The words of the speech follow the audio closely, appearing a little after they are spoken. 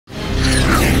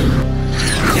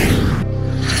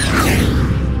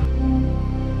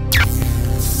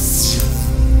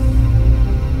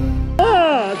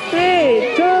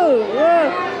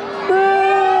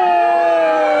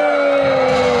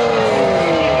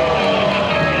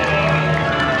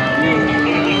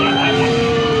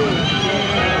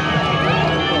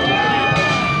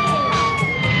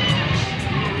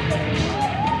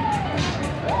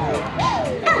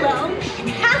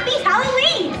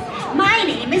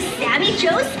is Sammy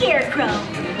Joe Scarecrow.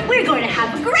 We're going to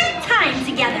have a great time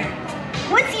together.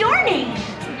 What's your name?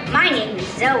 My name is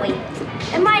Zoe.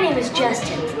 And my name is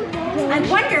Justin. I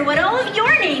wonder what all of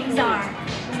your names are.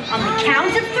 On the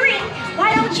count of 3,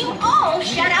 why don't you all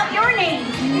shout out your names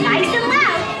nice and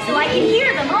loud so I can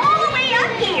hear them all the way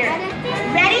up here.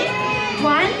 Ready?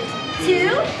 1, 2,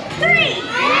 3.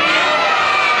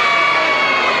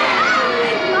 Oh,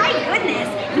 my goodness,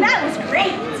 that was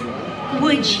great.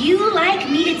 Would you like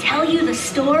me to tell you the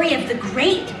story of the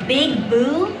Great Big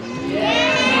Boo?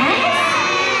 Yes?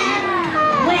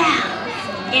 Well,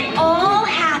 it all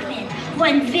happened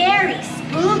one very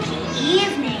spooky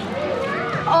evening.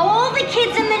 All the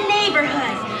kids in the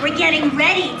neighborhood were getting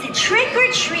ready to trick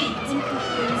or treat.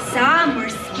 Some were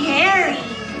scary,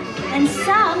 and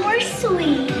some were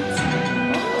sweet.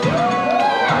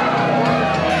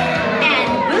 And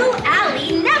Boo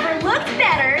Alley never looked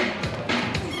better.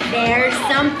 There's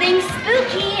something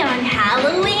spooky on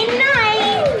Halloween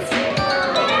night.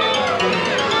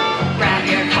 Grab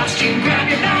your costume, grab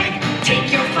your bag,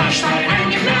 take your flashlight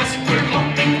and your mask. We're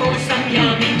hoping for some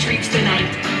yummy treats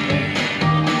tonight.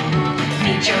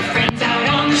 Meet your friends out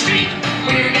on the street.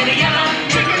 We're gonna yell out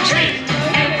trick or treat.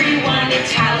 Everyone,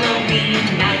 it's Halloween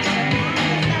night.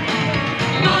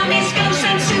 Mommy's ghosts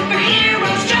and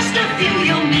superheroes, just a few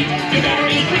you'll meet. You better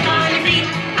be quick on your feet,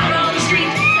 out on the street.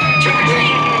 Trick or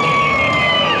treat.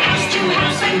 House to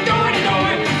house and door to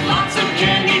door. Lots of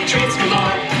candy treats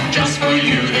galore. Just for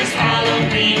you this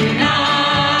Halloween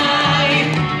night.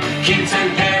 Kids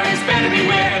and parents better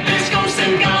beware. There's ghosts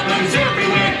and goblins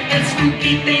everywhere. And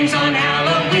spooky things on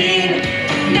Halloween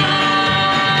night.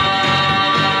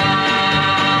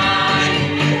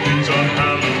 Things on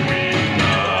Halloween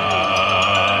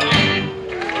night.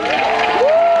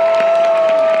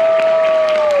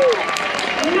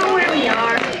 You know where we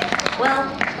are? Well,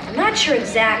 I'm not sure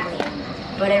exactly,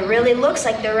 but it really looks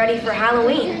like they're ready for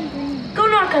Halloween. Go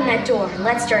knock on that door and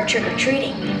let's start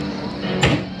trick-or-treating.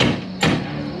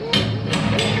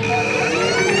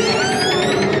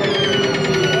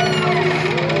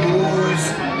 Who's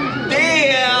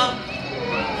there?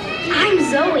 I'm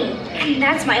Zoe, and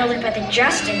that's my older brother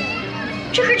Justin.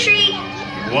 Trick-or-treat!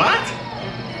 What?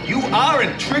 You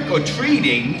aren't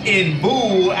trick-or-treating in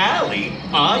Boo Alley,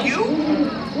 are you?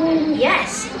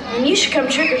 Yes, and you should come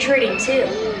trick-or-treating too.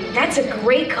 That's a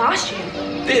great costume.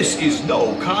 This is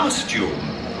no costume.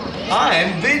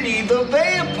 I'm Vinny the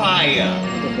Vampire.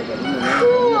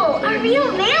 Cool, a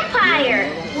real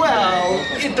vampire. Well,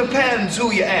 it depends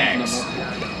who you ask.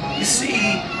 You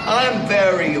see, I'm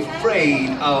very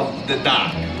afraid of the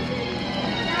dark.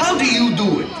 How do you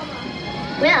do it?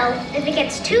 Well, if it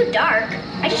gets too dark,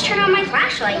 I just turn on my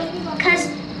flashlight, 'cause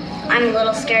I'm a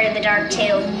little scared of the dark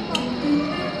too.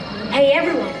 Hey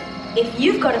everyone, if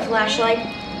you've got a flashlight,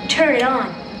 turn it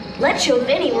on. Let's show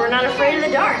Vinny we're not afraid of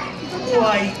the dark.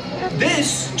 Why,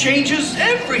 this changes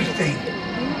everything.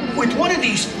 With one of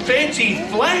these fancy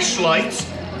flashlights,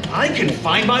 I can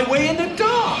find my way in the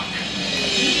dark.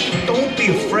 Don't be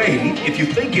afraid if you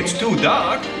think it's too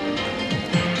dark.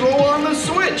 Throw on the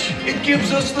switch. It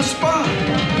gives us the spot.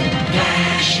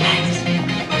 Flashlight,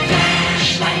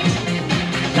 flashlight,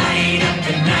 light up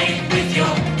the night with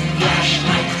your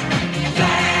flashlight.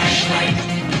 Flashlight,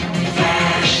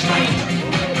 flashlight,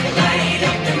 light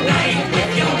up the night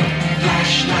with your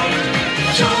flashlight.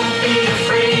 Don't be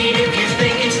afraid if you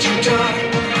think it's too dark.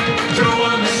 Throw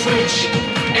on the switch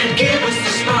and give us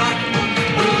the spot.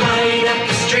 We'll light up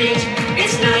the street.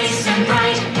 It's nice and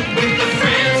bright with the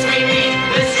friends we meet.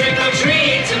 Let's trick or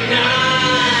treat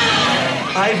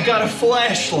tonight. I've got a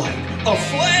flashlight. A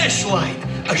flashlight.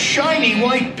 A shiny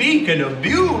white beacon of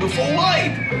beautiful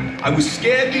light. I was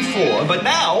scared before, but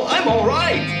now I'm all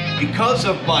right because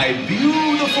of my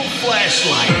beautiful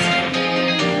flashlight.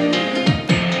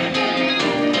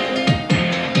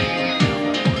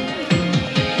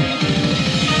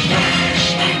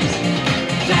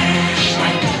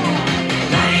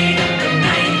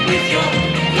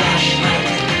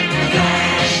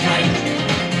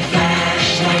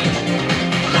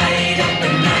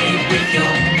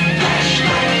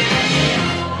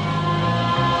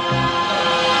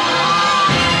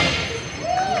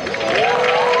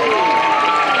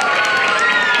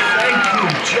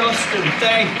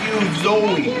 Thank you,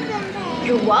 Zoe.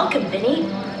 You're welcome, Vinny.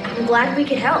 I'm glad we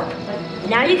could help.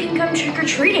 Now you can come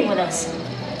trick-or-treating with us.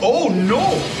 Oh,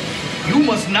 no. You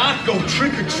must not go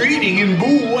trick-or-treating in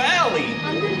Boo Alley.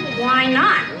 Why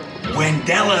not?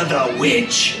 Wendella the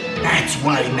witch. That's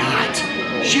why not.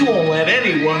 She won't let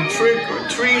anyone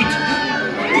trick-or-treat.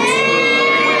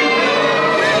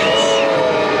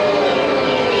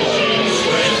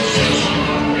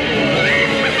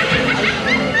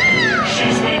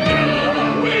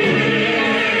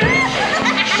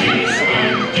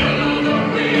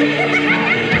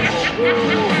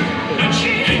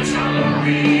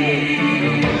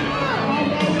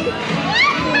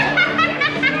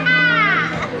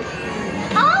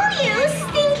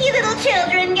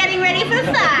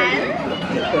 the fun.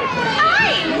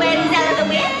 I'm Wendella the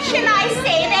Witch, and I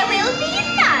say there will be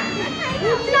none.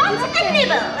 Not a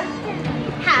nibble.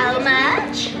 How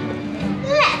much?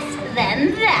 Less than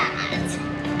that.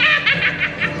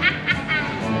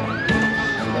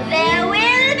 There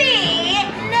will be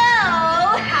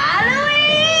no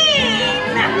Halloween!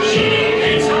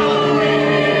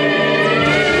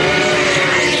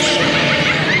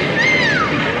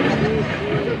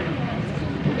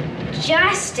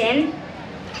 Justin,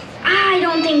 I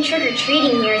don't think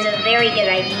trick-or-treating here is a very good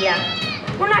idea.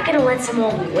 We're not gonna let some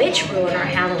old witch ruin our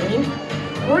Halloween.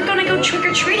 We're gonna go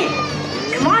trick-or-treating.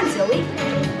 Come on, Zoe.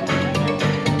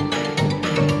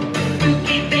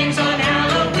 Spooky things on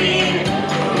Halloween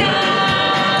night.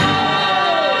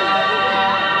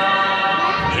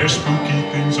 There's spooky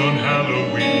things on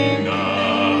Halloween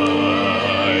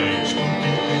night.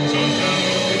 Spooky things on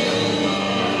Halloween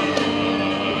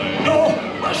night. No,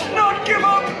 must not give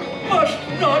up. Must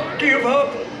not give up.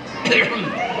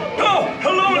 Oh,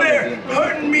 hello there.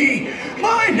 Pardon me.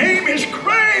 My name is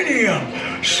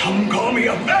Cranium. Some call me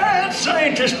a mad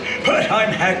scientist, but I'm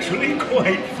actually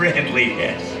quite friendly,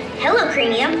 yes. Hello,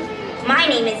 Cranium. My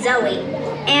name is Zoe,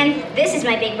 and this is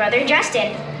my big brother,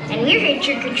 Justin. And we're here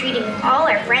trick-or-treating with all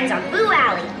our friends on Boo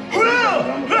Alley. Well,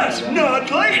 that's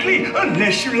not likely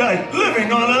unless you like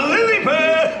living on a lily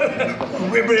pad.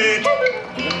 Ribbit.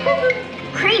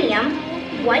 Cranium,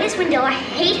 why does Wendella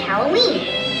hate Halloween?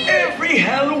 Every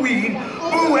Halloween,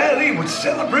 Boo Alley would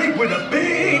celebrate with a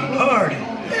big party.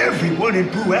 Everyone in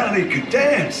Boo Alley could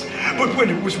dance. But when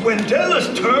it was Wendella's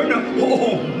turn,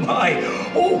 oh my,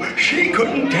 she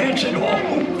couldn't dance at all.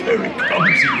 Very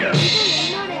clumsy,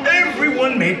 yes.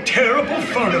 Everyone made terrible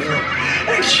fun of her,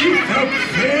 and she felt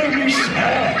very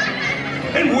sad.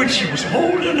 And when she was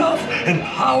old enough and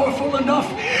powerful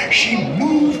enough, she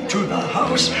moved to the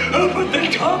house up at the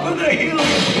top of the hill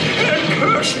and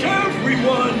cursed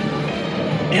everyone.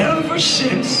 Ever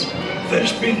since,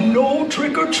 there's been no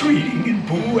trick-or-treating in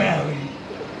Boo Alley.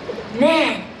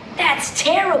 Man, that's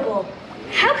terrible.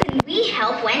 How can we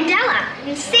help Wendella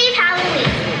and save Halloween?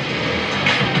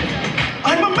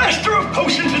 I'm a master of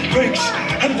potions and drinks,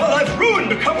 and while I've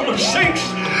ruined a couple of sinks,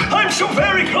 I'm so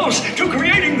very close to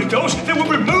creating the dose that will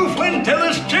remove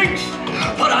Wendella's jinx.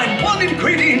 But I'm one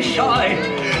ingredient shy,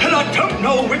 and I don't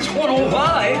know which one or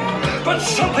why. But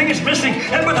something is missing,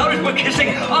 and without it we're kissing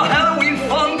our Halloween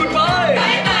fun goodbye.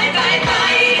 Bye, bye, bye,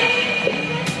 bye.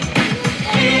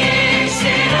 Fix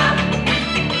it up.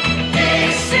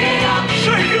 Fix it up.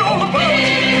 Shake it all about.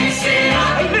 Fix it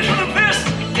up. A little of this,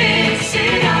 Fix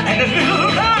it up. and a little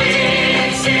of that.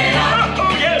 Fix it up.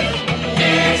 Oh yes,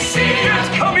 Fix it it's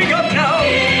up. coming up now.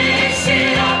 Fix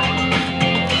it up.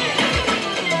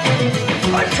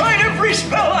 I've tried every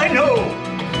spell I know,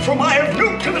 from Eye of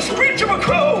Newt to the screech of a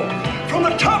crow, from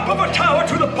the top of a tower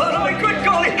to the bottom of a good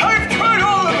golly, I've tried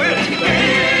all of it.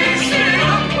 Fix it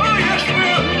up. Oh yes,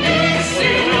 Will. Fix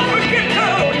it up. But get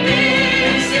down.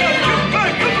 Fix it Get up.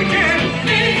 back up again.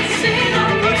 Fix it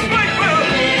up. That's right, Will.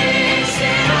 Fix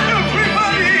it up.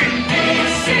 Everybody,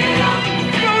 Fix it up.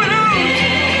 throw it out.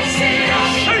 Fix it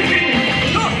up. Shaking,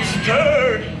 not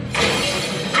stirred.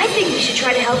 I think we should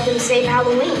try to help them save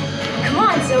Halloween. Come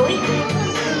on, Zoe.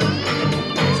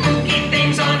 Spooky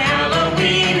things on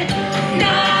Halloween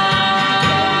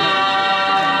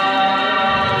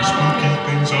night. Spooky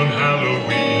things on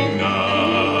Halloween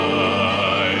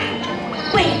night.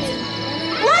 Wait,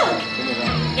 look!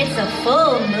 It's a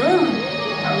full moon.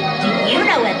 Do you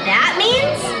know what that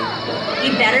means?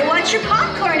 You better watch your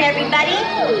popcorn, everybody.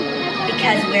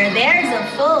 Because where there's a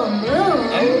full moon...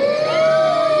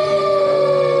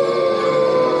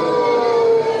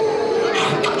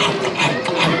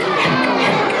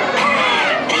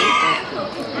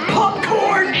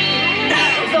 Popcorn.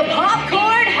 The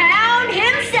popcorn hound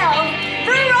himself,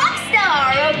 the rock star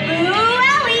of Boo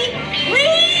Alley.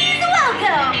 Please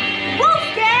welcome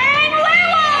Wolfgang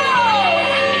Werewolf!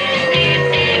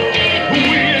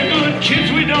 We're good kids,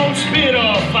 we don't spit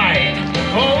or fight.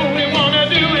 All we wanna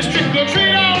do is trick or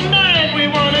treat all night. We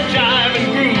wanna jive and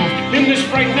groove in this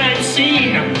fright night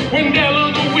scene.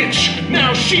 Wendella the witch,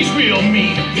 now she's real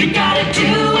mean. You gotta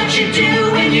do what you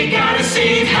do and you gotta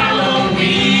save Halloween.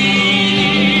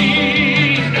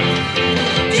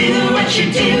 Do what you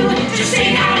do to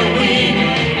save Halloween.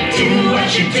 Do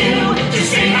what you do to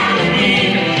save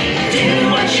Halloween. Do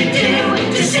what you do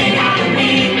to save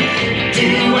Halloween.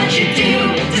 Do what you do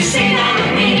to save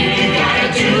Halloween. You gotta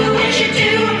do what you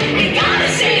do. You gotta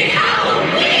save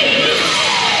Halloween.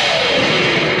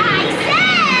 I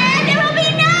said there will be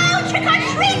no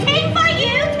trick-or-treating for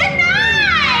you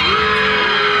tonight!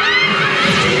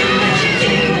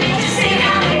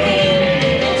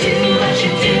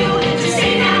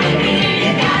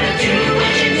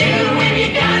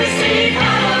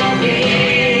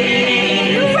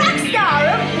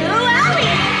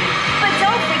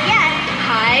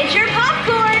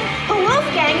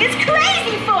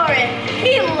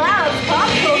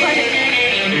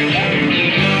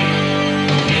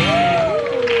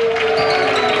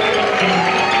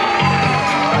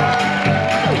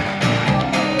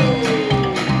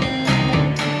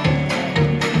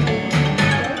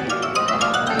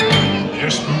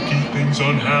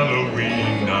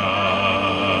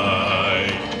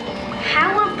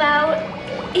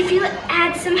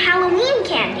 some Halloween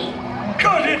candy.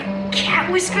 Got it!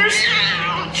 Cat whiskers?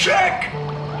 Check!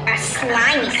 A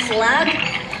slimy slug?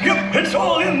 Yep, it's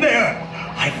all in there.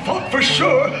 I thought for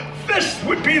sure this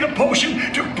would be the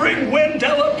potion to bring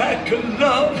Wendella back to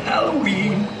love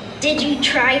Halloween. Did you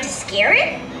try to scare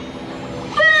it?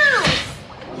 Boo!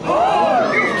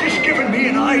 Oh, you've just given me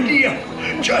an idea.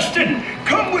 Justin,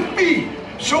 come with me.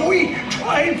 So we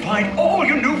try and find all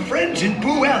your new friends in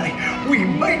Boo Alley. We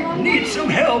might need some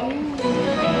help.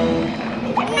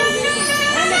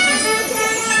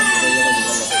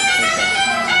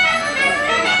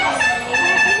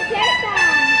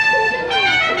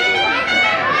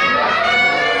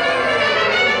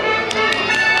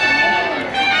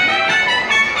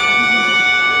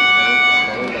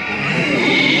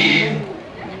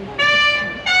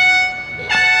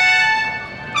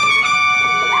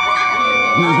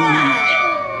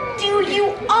 Do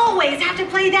you always have to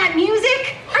play that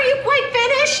music? Are you quite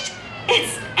finished?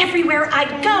 It's everywhere I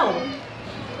go.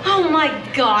 Oh my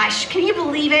gosh, can you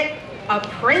believe it? A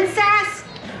princess?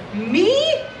 Me?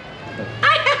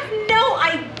 I have no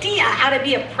idea how to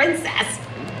be a princess.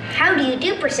 How do you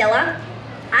do, Priscilla?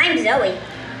 I'm Zoe.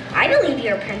 I believe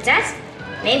you're a princess.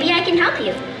 Maybe I can help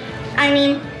you. I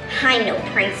mean, I'm no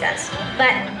princess,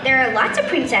 but there are lots of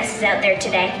princesses out there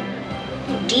today.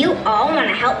 Do you all want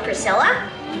to help Priscilla?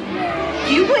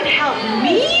 You would help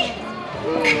me?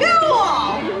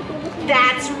 Cool!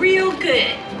 That's real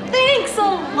good. Thanks a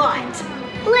lot.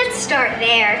 Let's start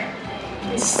there.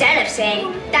 Instead of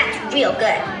saying, that's real good,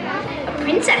 a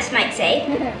princess might say,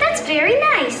 that's very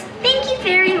nice. Thank you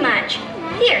very much.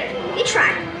 Here, you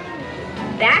try.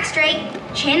 Back straight,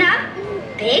 chin up,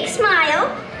 big smile.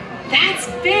 That's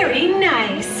very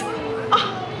nice.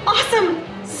 Oh, awesome,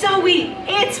 Zoe,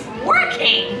 it's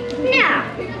working. Now,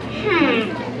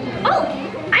 oh,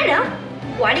 I know.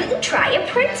 Why don't you try a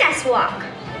princess walk?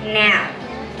 Now,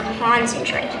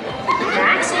 concentrate.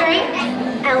 Back straight,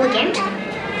 elegant,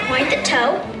 point the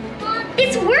toe.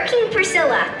 It's working,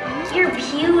 Priscilla. You're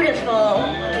beautiful.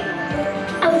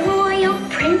 A royal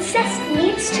princess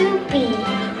needs to be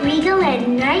regal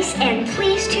and nice and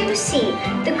pleased to see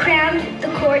the crown,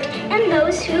 the court, and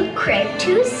those who crave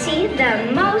to see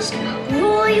the most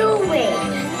royal way.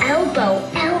 Elbow,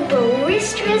 elbow,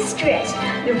 wrist, wrist, wrist.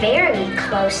 You're very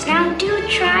close. Now do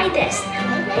try this.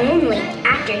 Only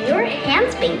after your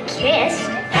hand's been kissed.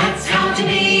 That's how to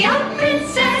be a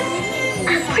princess.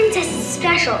 A princess is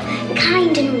special,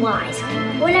 kind and wise.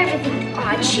 Whatever the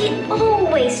odds, she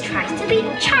always tries to be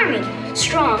charming,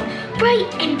 strong,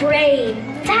 bright and brave.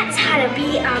 That's how to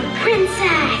be a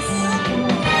princess.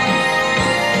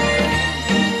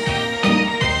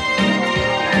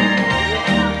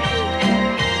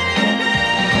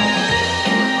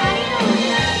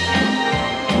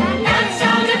 That's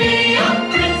how to be a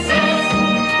princess.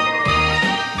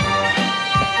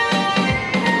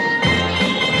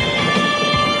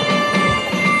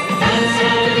 That's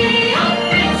how to be a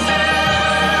princess.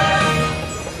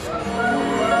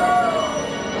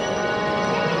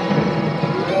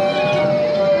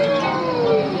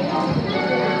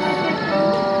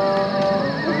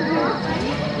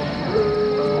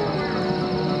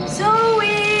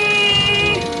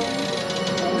 Zoe!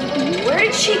 Where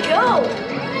did she go?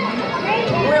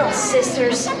 Little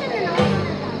sisters.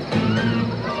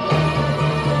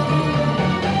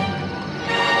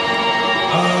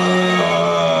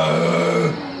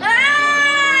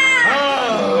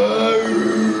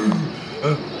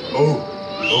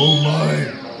 Oh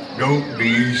my, don't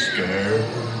be scared.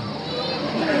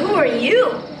 Who are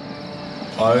you?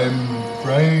 I'm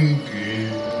Frankie.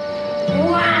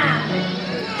 Wow!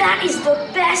 That is the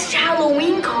best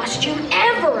Halloween costume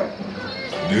ever!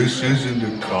 This isn't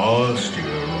a costume.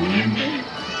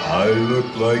 I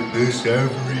look like this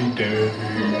every day.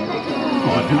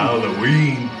 On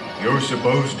Halloween, you're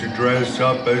supposed to dress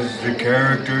up as the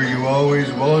character you always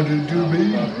wanted to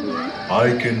be.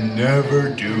 I can never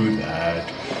do that.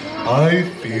 I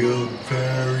feel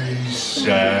very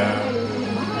sad.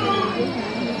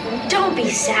 Don't be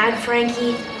sad,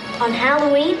 Frankie. On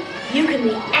Halloween, you can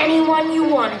be anyone you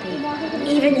want to be.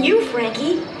 Even you,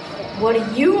 Frankie. What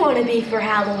do you want to be for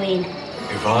Halloween?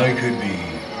 If I could be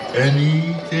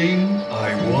anything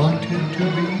I wanted to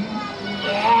be,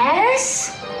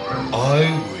 Yes?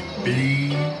 I would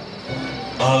be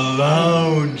a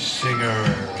lounge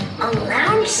singer. A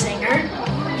lounge singer?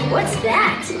 What's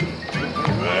that?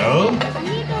 Well,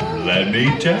 let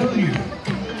me tell you.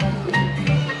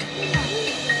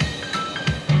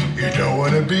 You don't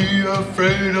want to be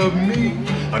afraid of me.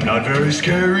 I'm not very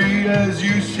scary as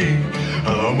you see.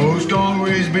 I'll almost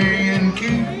always be in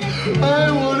key.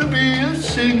 I want to be a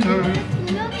singer.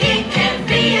 He can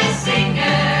be a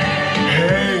singer.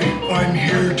 Hey, I'm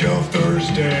here till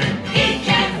Thursday. He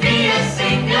can be a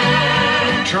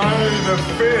singer. Try the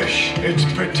fish, it's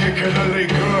particularly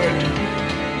good.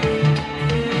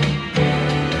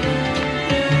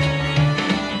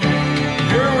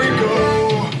 Here we go.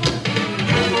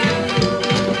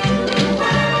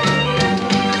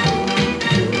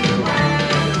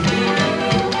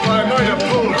 I might have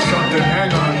pulled something,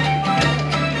 hang on.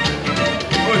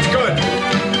 Oh, it's good.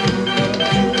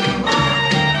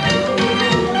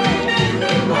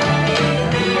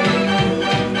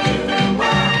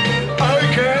 I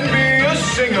can be a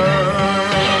singer.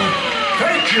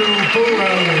 Thank you,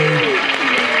 Burrelli.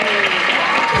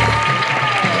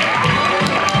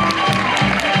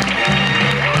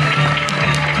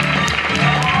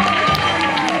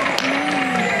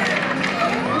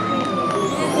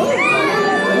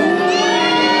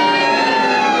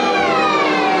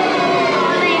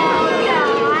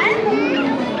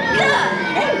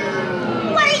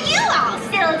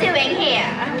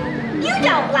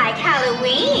 Don't like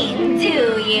Halloween,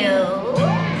 do you?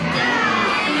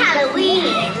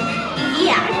 Halloween,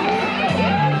 yeah.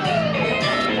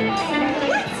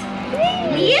 What?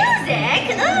 Music?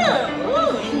 Ooh,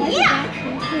 yuck.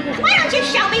 Why don't you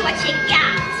show me what you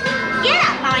got? Get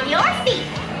up on your feet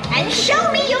and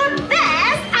show me your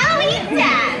best Halloween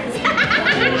dance.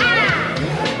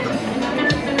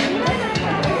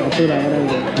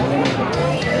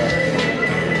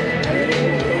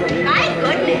 My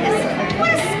goodness.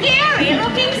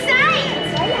 Looking sight.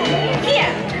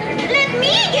 Here, let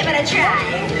me give it a try.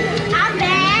 I'm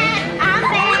bad, I'm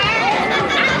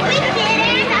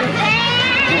wicked, I'm bad.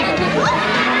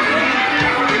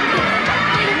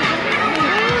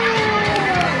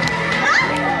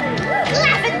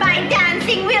 Laugh at my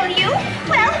dancing, will you?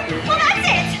 Well, that's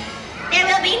it. There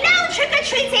will be no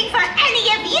trick-or-treating for any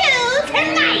of you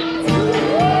tonight.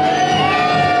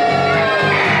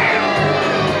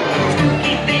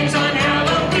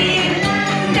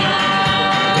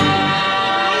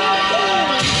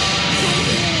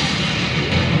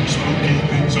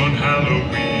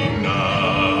 Halloween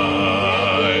night.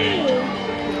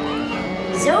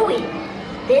 Zoe,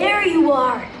 there you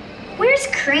are. Where's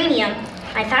Cranium?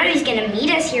 I thought he was gonna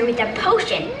meet us here with a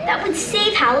potion that would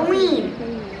save Halloween.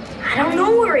 I don't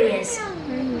know where he is.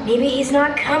 Maybe he's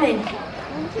not coming.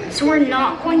 So we're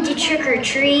not going to trick or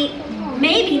treat?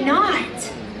 Maybe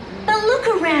not. But look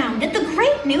around at the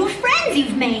great new friends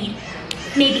you've made.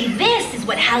 Maybe this is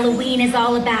what Halloween is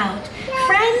all about.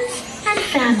 Friends and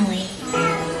family.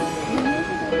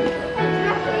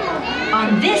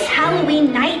 On this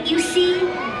Halloween night, you see,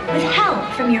 with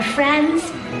help from your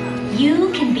friends,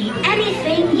 you can be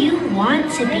anything you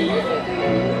want to be.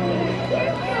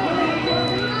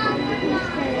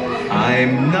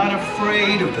 I'm not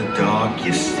afraid of the dark,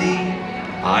 you see.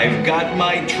 I've got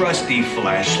my trusty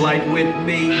flashlight with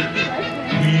me.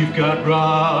 We've got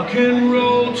rock and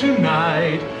roll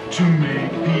tonight to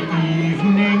make the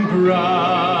evening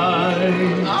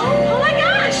bright. Oh my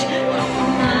gosh!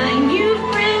 My new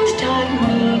friend taught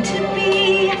me to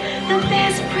be the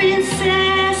best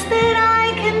princess that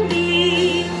I can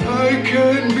be. I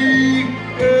can be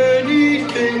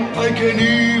anything, I can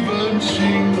even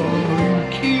sing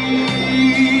on key.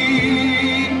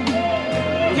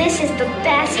 This is the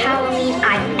best Halloween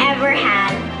I've ever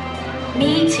had.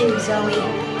 Me too, Zoe.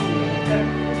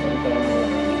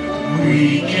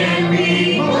 We can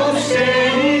be most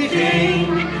anything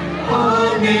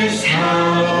on this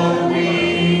Halloween.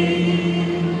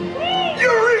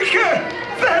 Eureka!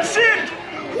 That's it!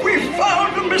 We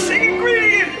found the missing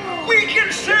ingredient! We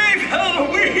can save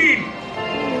Halloween!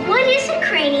 What is it,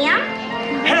 Cranium?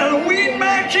 Halloween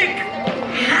magic!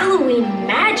 Halloween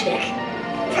magic?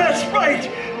 That's right!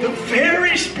 The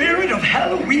very spirit of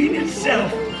Halloween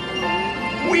itself!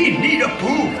 We need a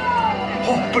boo!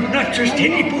 Oh, but not just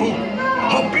any boo!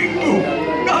 A big boo!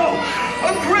 No!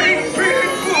 A great big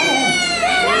boo!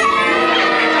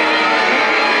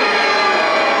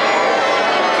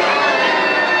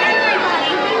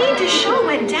 Everybody, we need to show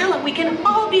Mandela we can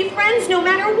all be friends no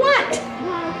matter what.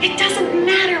 It doesn't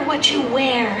matter what you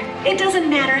wear. It doesn't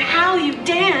matter how you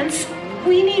dance.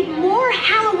 We need more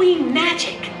Halloween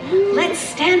magic. Let's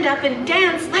stand up and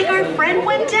dance like our friend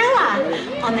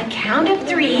Wendella. On the count of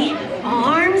 3,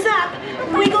 arms